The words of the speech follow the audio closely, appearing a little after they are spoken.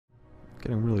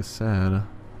Getting really sad.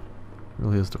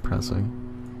 Really is depressing.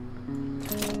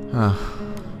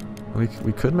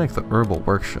 We could make the herbal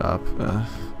workshop.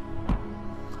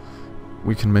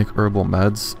 We can make herbal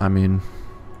meds. I mean,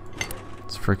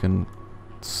 it's freaking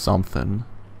something.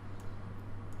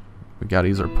 We gotta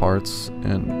use our parts,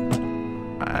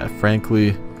 and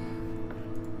frankly,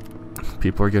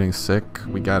 people are getting sick.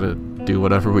 We gotta do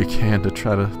whatever we can to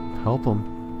try to help them.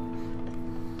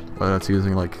 Whether that's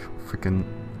using like freaking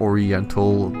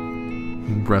Oriental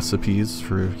recipes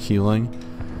for healing,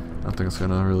 I don't think it's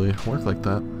gonna really work like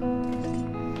that.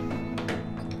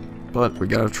 But we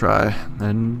gotta try,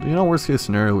 and you know, worst case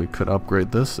scenario, we could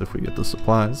upgrade this if we get the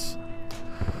supplies.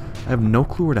 I have no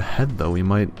clue where to head though. We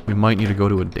might need to go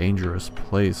to a dangerous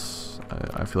place.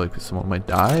 I feel like someone might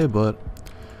die, but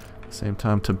at the same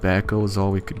time, tobacco is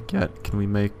all we could get. Can we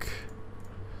make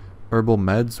herbal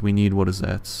meds? We need, what is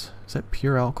that? Is that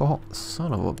pure alcohol?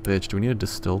 Son of a bitch, do we need to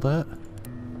distill that?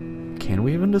 Can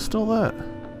we even distill that?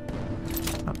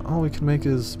 All we can make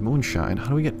is moonshine. How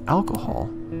do we get alcohol?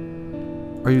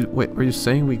 Are you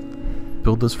saying we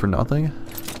build this for nothing?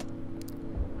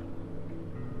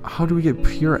 How do we get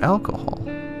pure alcohol?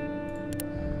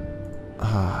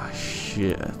 Ah,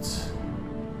 shit.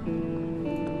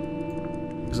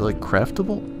 Is it like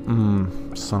craftable?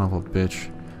 Son of a bitch.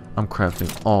 I'm crafting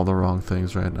all the wrong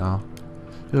things right now.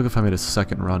 I feel like if I made a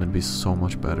second run, it'd be so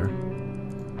much better.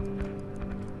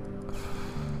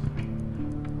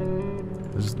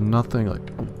 There's nothing like...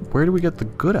 Where do we get the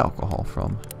good alcohol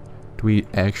from? Do we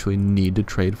actually need to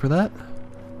trade for that?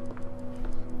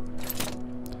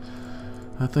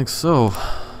 I think so.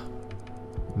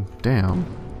 Damn.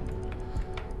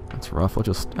 That's rough. We'll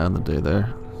just end the day there.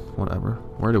 Whatever.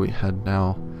 Where do we head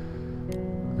now?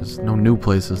 There's no new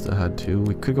places to head to.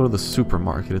 We could go to the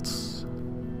supermarket. It's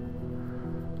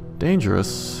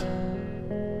dangerous.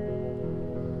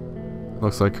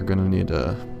 Looks like you're gonna need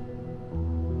a...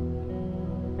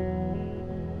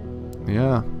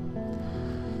 Yeah.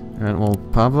 And well,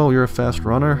 Pavel, you're a fast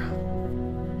runner.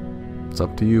 It's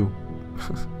up to you.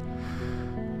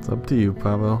 It's up to you,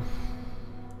 Pavel.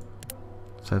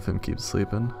 Just have him keep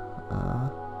sleeping.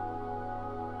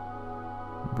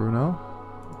 Bruno?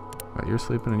 Right, you're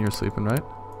sleeping and you're sleeping, right?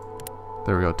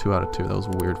 There we go, 2 out of 2. That was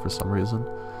weird for some reason.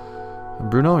 And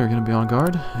Bruno, you're gonna be on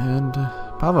guard. And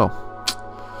Pavel.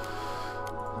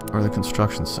 Or the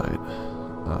construction site.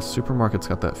 Supermarket's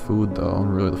got that food though,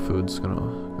 and really the food's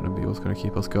gonna be what's gonna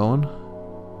keep us going.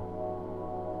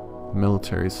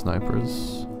 Military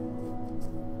snipers.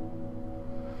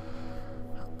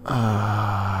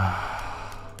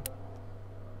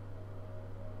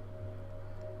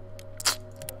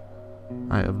 I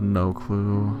have no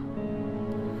clue.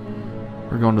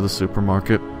 We're going to the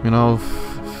supermarket. You know,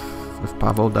 if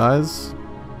Pavel dies,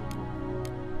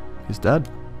 he's dead.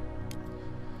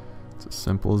 It's as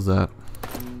simple as that.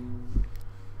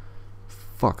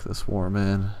 Fuck this war,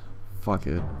 man. Fuck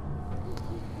it.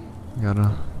 We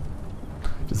gotta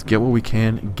just get what we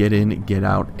can, get in, get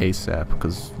out ASAP,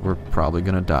 because we're probably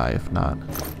gonna die if not.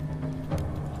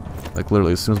 Like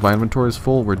literally, as soon as my inventory is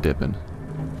full, we're dipping.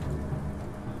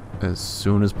 As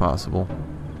soon as possible.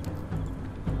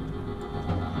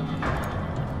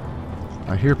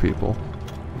 I hear people.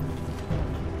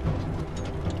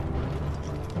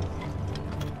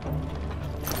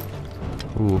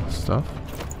 Ooh, stuff.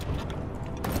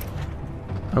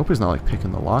 I hope he's not like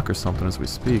picking the lock or something as we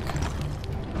speak.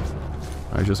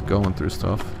 I'm just going through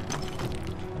stuff.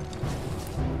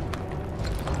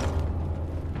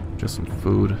 Just some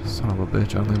food. Son of a bitch,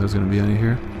 I don't think there's gonna be any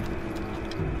here.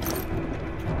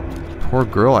 Poor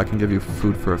girl, I can give you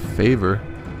food for a favor.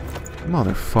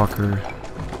 Motherfucker.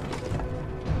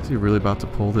 Is he really about to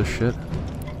pull this shit?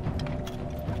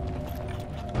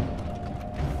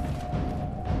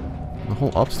 The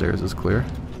whole upstairs is clear.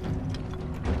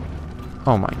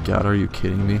 Oh my god, are you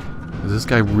kidding me? Is this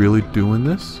guy really doing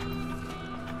this?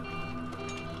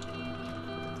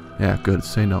 Yeah, good.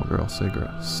 Say no, girl.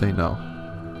 Say no.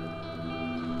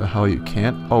 The hell you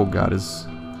can't? Oh god, is...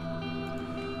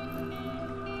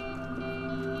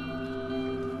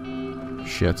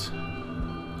 Shit.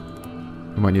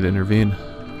 We might need to intervene.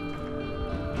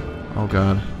 Oh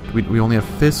god. We only have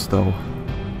fists though.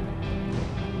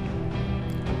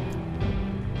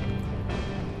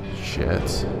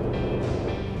 Shit.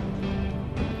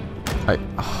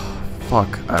 Oh,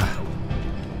 fuck.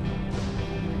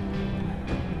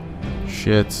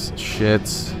 Shit.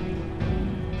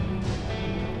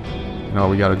 No,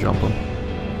 we gotta jump him.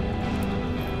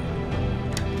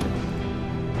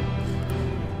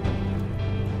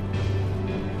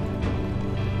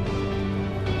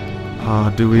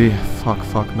 Do we? Fuck,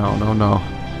 no.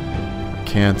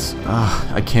 can't.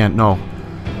 I can't, no.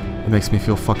 It makes me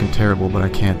feel fucking terrible, but I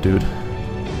can't, dude.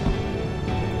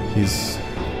 He's...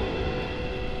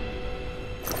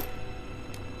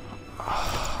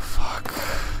 Oh, fuck.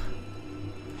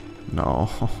 No.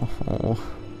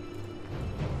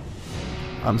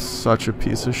 I'm such a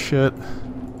piece of shit.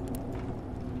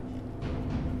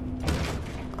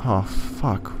 Oh,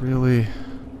 fuck, really?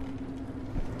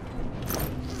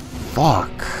 Fuck.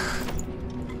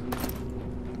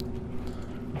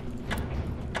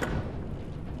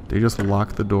 Did he just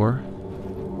lock the door?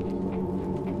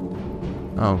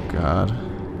 Oh god.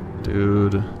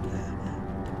 Dude.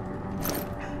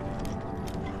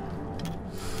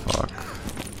 Fuck.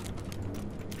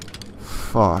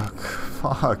 Fuck.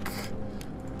 Fuck.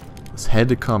 Just had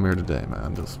to come here today,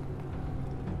 man. Just...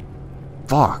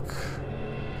 Fuck.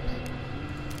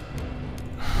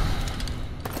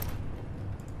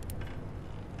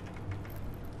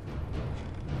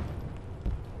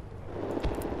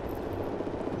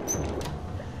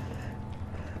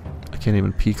 I can't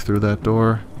even peek through that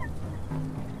door.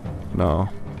 No.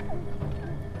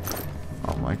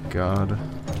 Oh my god.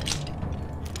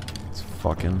 It's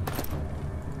fucking...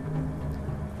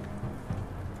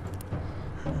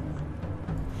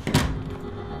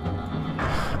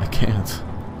 I can't.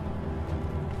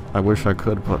 I wish I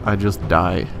could, but I just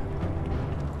die.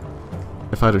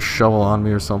 If I had a shovel on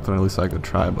me or something, at least I could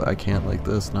try, but I can't like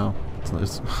this, no.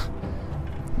 It's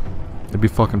it'd be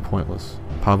fucking pointless.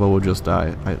 Pavo would just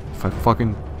die. If I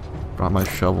fucking brought my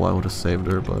shovel, I would have saved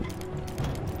her, but...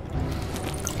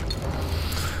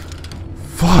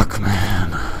 Fuck,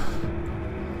 man.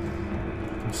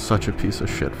 I'm such a piece of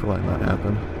shit for letting that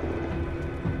happen.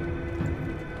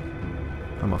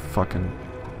 I'm a fucking...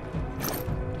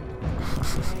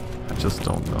 I just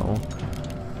don't know.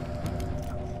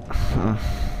 I'm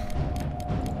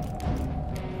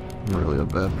really a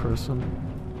bad person.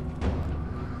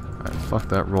 Alright, fuck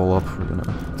that roll up. We're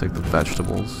gonna take the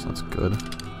vegetables. That's good.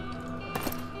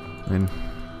 I mean,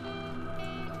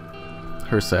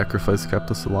 her sacrifice kept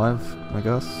us alive, I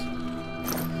guess.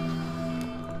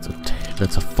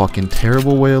 That's a fucking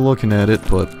terrible way of looking at it,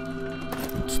 but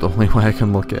it's the only way I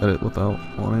can look at it without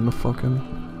wanting to fucking...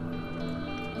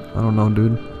 I don't know,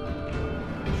 dude.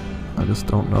 I just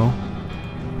don't know.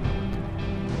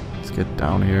 Let's get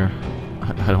down here.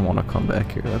 I don't want to come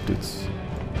back here. That dude's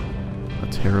a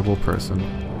terrible person.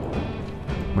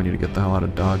 We need to get the hell out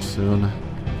of Dodge soon.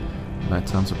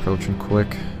 Nighttime's approaching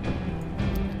quick.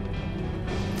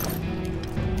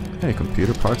 Hey,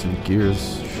 computer parts and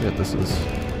gears. Shit, this is...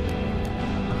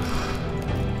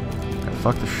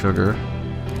 Fuck the sugar.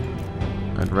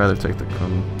 I'd rather take the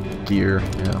gear.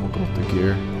 Yeah, we'll go with the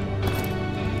gear.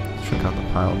 Check out the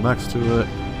pile next to it.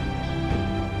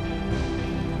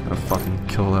 Gotta fucking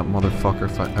kill that motherfucker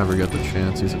if I ever get the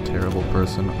chance. He's a terrible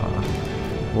person.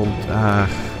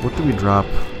 What do we drop?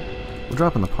 We're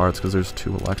dropping the parts because there's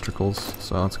 2 electricals,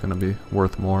 so it's gonna be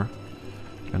worth more,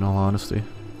 in all honesty.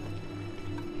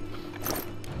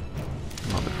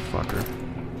 Motherfucker.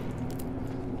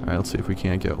 Alright, let's see if we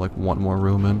can't get like 1 more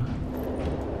room in.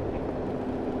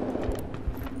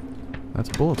 That's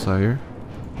bullets out here.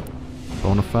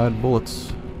 Bonafide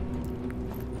bullets.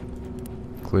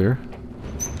 Clear.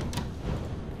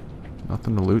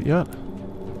 Nothing to loot yet?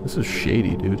 This is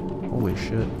shady, dude. Holy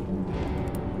shit.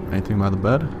 Anything by the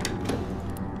bed?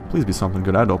 Please be something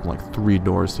good. I'd open like 3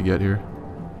 doors to get here.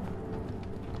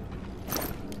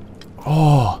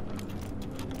 Oh!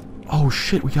 Oh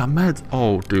shit, we got meds.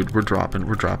 Oh, dude, we're dropping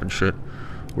shit.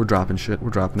 We're dropping shit. We're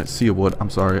dropping it. See you, Wood. I'm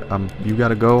sorry. You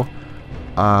gotta go.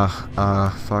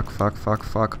 Fuck.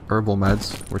 Herbal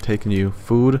meds. We're taking you.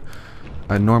 Food.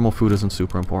 Normal food isn't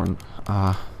super important.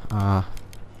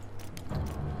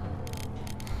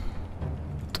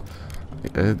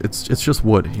 It's just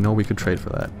wood. You know, we could trade for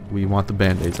that. We want the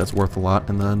band-aids. That's worth a lot.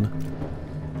 And then...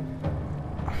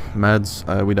 meds.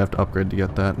 We'd have to upgrade to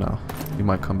get that. No. You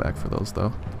might come back for those,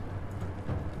 though.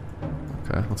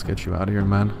 Okay, let's get you out of here,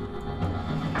 man.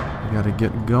 We gotta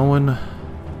get going.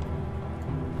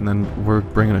 And then we're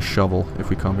bringing a shovel if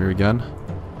we come here again.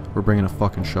 We're bringing a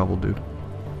fucking shovel, dude.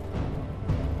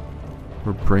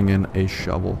 We're bringing a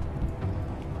shovel.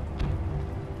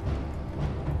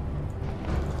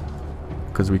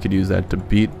 Because we could use that to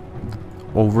beat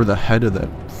over the head of that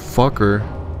fucker.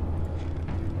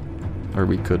 Or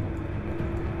we could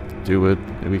do it,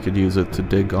 and we could use it to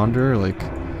dig under, like...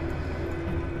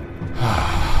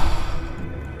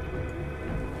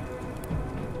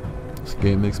 This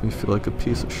game makes me feel like a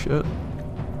piece of shit.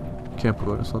 Can't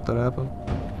believe I just let that happen.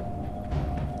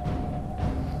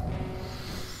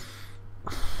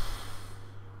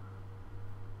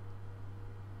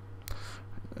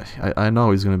 I know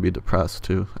he's gonna be depressed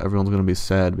too. Everyone's gonna be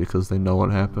sad because they know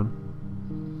what happened.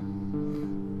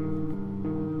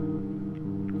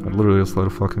 I literally just let a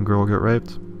fucking girl get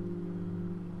raped.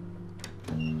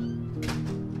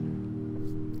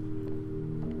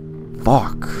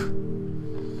 Fuck.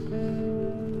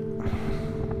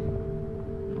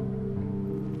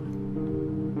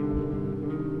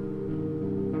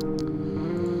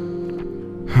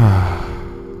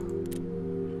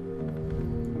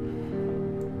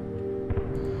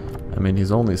 I mean,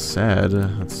 he's only sad.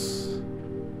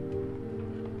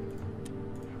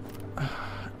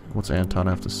 What's Anton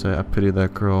have to say? I pity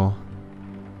that girl.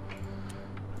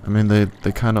 I mean, they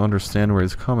kind of understand where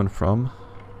he's coming from.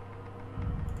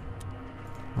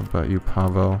 What about you,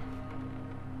 Pavel?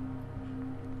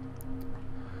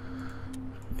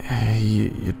 Hey,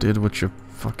 you did what you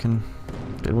fucking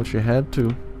did what you had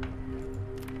to.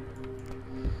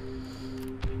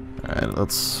 Alright,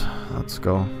 let's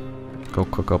go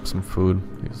cook up some food.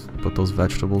 Put those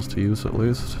vegetables to use at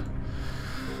least.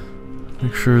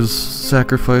 Make sure his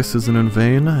sacrifice isn't in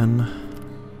vain. And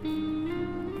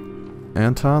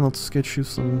Anton, let's get you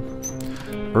some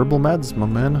herbal meds, my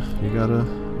man.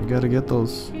 You gotta get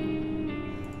those.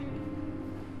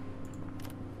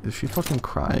 Is she fucking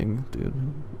crying, dude?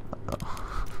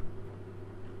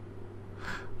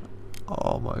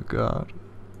 Oh my god.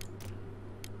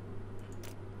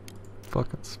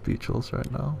 Fucking speechless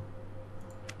right now.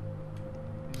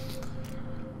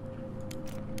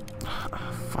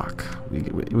 Fuck.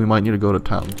 We might need to go to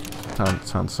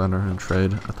town center and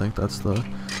trade. I think that's the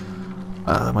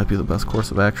that might be the best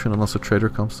course of action unless a trader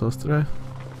comes to us today.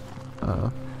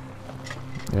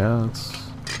 Yeah, that's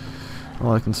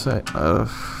all I can say.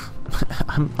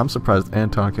 I'm surprised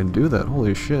Anton can do that.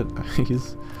 Holy shit.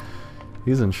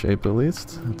 He's in shape at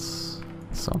least. It's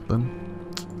something.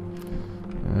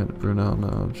 Alright, Bruno,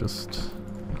 no, just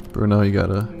Bruno, you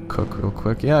gotta cook real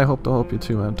quick. Yeah, I hope to help you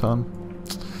too, Anton.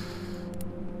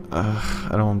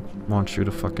 I don't want you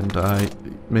to fucking die.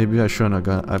 Maybe I shouldn't have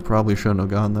gone. I probably shouldn't have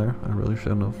gone there. I really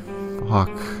shouldn't have. Fuck.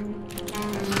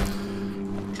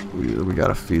 We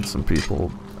gotta feed some people.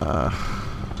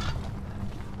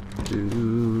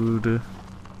 Dude.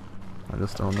 I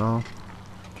just don't know.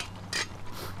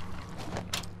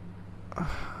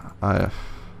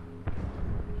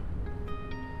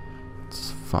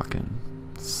 It's fucking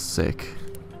sick.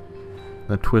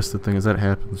 That twisted thing is that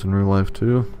happens in real life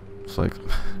too. It's like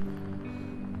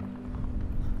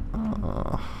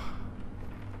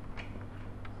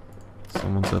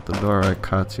someone's at the door. Alright,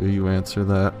 Katya, you answer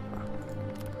that.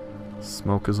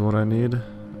 Smoke is what I need.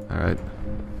 Alright.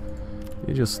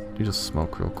 You just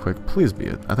smoke real quick. Please be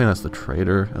it. I think that's the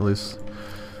trader, at least.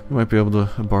 We might be able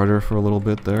to barter for a little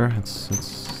bit there.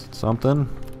 It's something.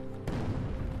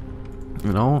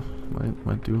 You know?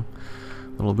 Might do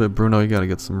a little bit. Bruno, you gotta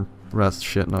get some rest.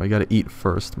 Shit, no, you gotta eat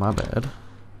first. My bad.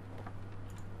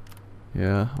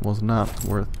 Yeah, was not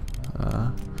worth.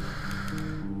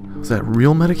 Is that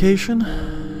real medication?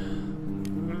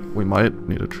 We might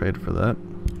need a trade for that.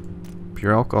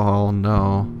 Pure alcohol,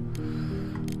 no.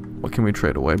 What can we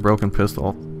trade away? Broken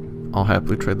pistol. I'll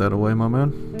happily trade that away, my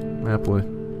man. Happily.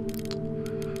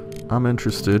 I'm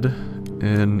interested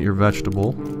in your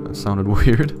vegetable. That sounded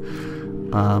weird.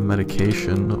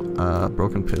 Medication.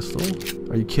 Broken pistol.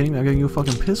 Are you kidding me? I'm getting you a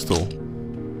fucking pistol.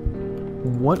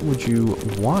 What would you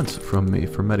want from me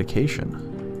for medication?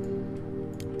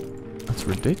 That's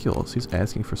ridiculous. He's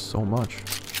asking for so much.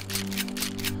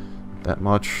 That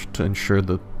much to ensure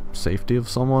the safety of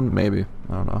someone? Maybe.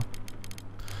 I don't know.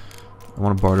 I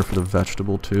want to barter for the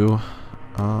vegetable too.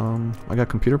 I got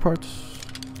computer parts.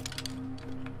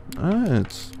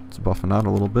 It's buffing out a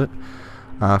little bit.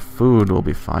 Food we'll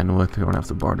be fine with. We don't have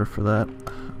to barter for that.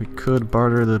 We could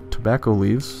barter the tobacco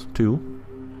leaves too.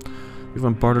 We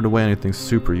haven't bartered away anything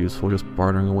super useful, just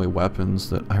bartering away weapons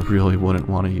that I really wouldn't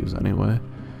want to use anyway.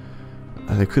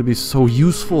 They could be so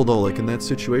useful though, like in that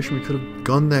situation we could have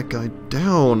gunned that guy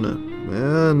down.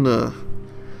 Man,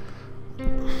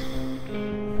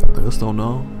 I just don't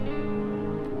know.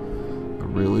 I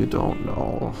really don't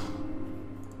know.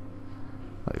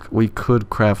 Like, we could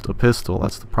craft a pistol,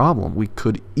 that's the problem. We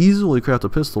could easily craft a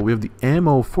pistol. We have the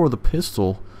ammo for the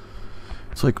pistol.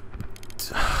 It's like,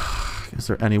 is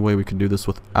there any way we can do this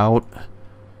without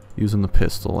using the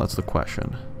pistol? That's the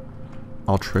question.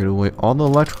 I'll trade away all the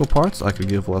electrical parts. I could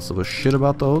give less of a shit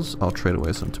about those. I'll trade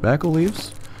away some tobacco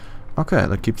leaves. Okay,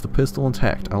 that keeps the pistol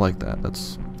intact. I like that.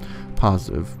 That's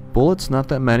positive. Bullets, not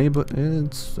that many, but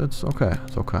it's okay.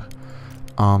 It's okay.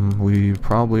 We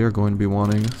probably are going to be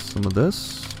wanting some of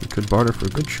this. We could barter for a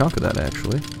good chunk of that,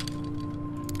 actually.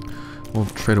 We'll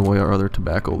trade away our other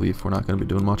tobacco leaf. We're not going to be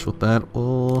doing much with that.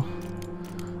 Well,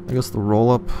 I guess the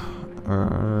roll-up,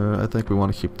 I think we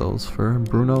want to keep those for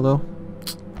Bruno, though.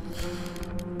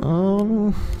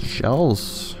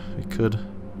 Shells. We could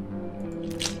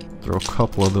throw a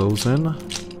couple of those in.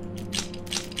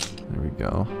 There we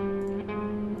go.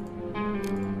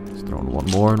 Let's throw in one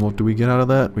more, and what do we get out of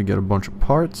that? We get a bunch of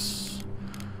parts.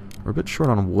 We're a bit short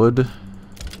on wood.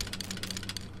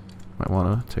 Might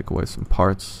want to take away some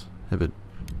parts. Have it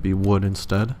be wood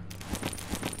instead.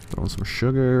 Throw in some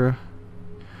sugar.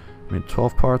 I mean,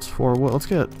 12 parts for wood. Let's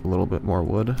get a little bit more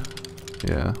wood.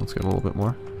 Yeah, let's get a little bit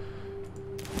more.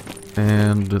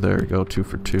 And there we go, 2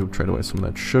 for 2. Trade away some of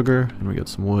that sugar, and we get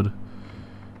some wood.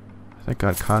 I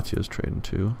think Katya's trading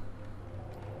too.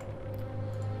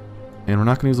 And we're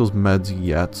not going to use those meds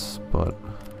yet, but...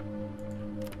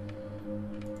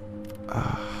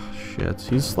 shit,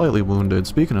 he's slightly wounded.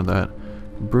 Speaking of that,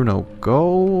 Bruno,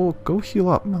 go heal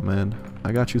up, my man.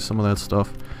 I got you some of that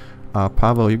stuff.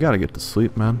 Pavel, you gotta get to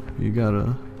sleep, man.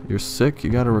 You're sick, you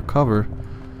gotta recover.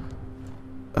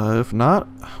 If not,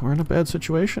 we're in a bad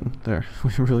situation. There,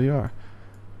 we really are.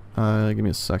 Give me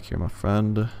a sec here, my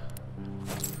friend.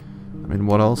 I mean,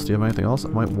 what else? Do you have anything else I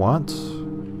might want?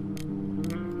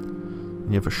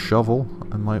 You have a shovel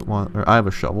I might want, or I have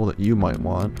a shovel that you might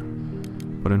want.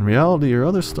 But in reality, your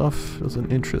other stuff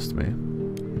doesn't interest me.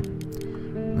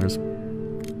 There's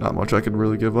not much I could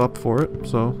really give up for it,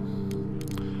 so...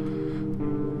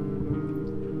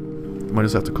 might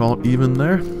just have to call it even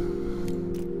there.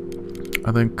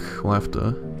 I think we'll have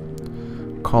to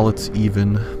call it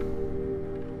even.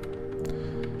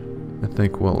 I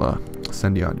think we'll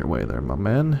send you on your way there, my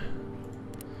man.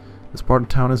 This part of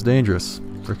town is dangerous.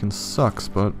 Frickin' sucks,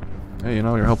 but hey, you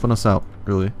know, you're helping us out.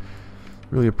 Really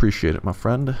appreciate it, my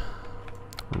friend.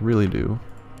 I really do.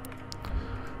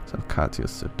 Let's have Katya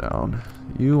sit down.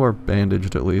 You are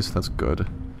bandaged at least, that's good.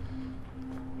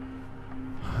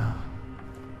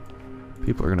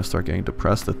 People are gonna start getting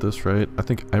depressed at this rate. I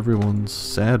think everyone's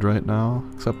sad right now,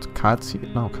 except Katya.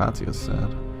 No, Katya's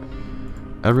sad.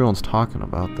 Everyone's talking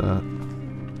about that.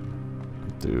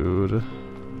 Dude.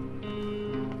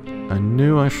 I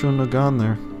knew I shouldn't have gone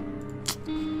there.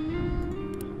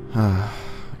 I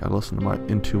gotta listen to my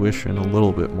intuition a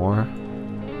little bit more.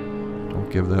 Don't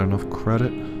give that enough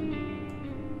credit.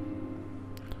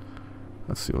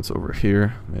 Let's see what's over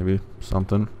here. Maybe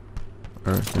something.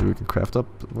 Or maybe we can craft up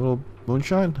a little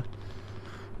moonshine.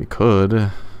 We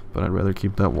could, but I'd rather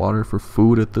keep that water for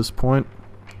food at this point.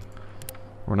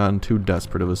 We're not in too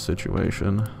desperate of a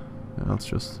situation. Yeah, let's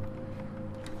just...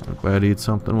 I'm glad to eat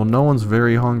something. Well, no one's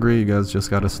very hungry. You guys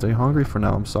just gotta stay hungry for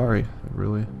now. I'm sorry. I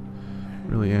really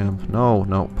am.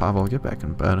 No, Pavel, get back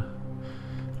in bed.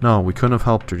 No, we couldn't have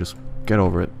helped her. Just get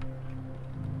over it.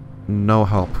 No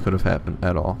help could have happened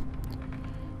at all.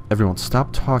 Everyone, stop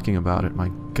talking about it. My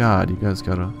God, you guys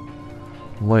gotta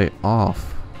lay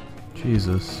off.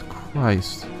 Jesus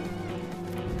Christ.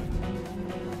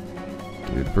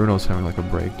 Dude, Bruno's having like a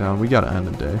breakdown. We gotta end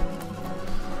the day.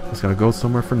 Just gotta go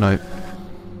somewhere for night.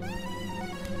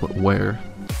 But where?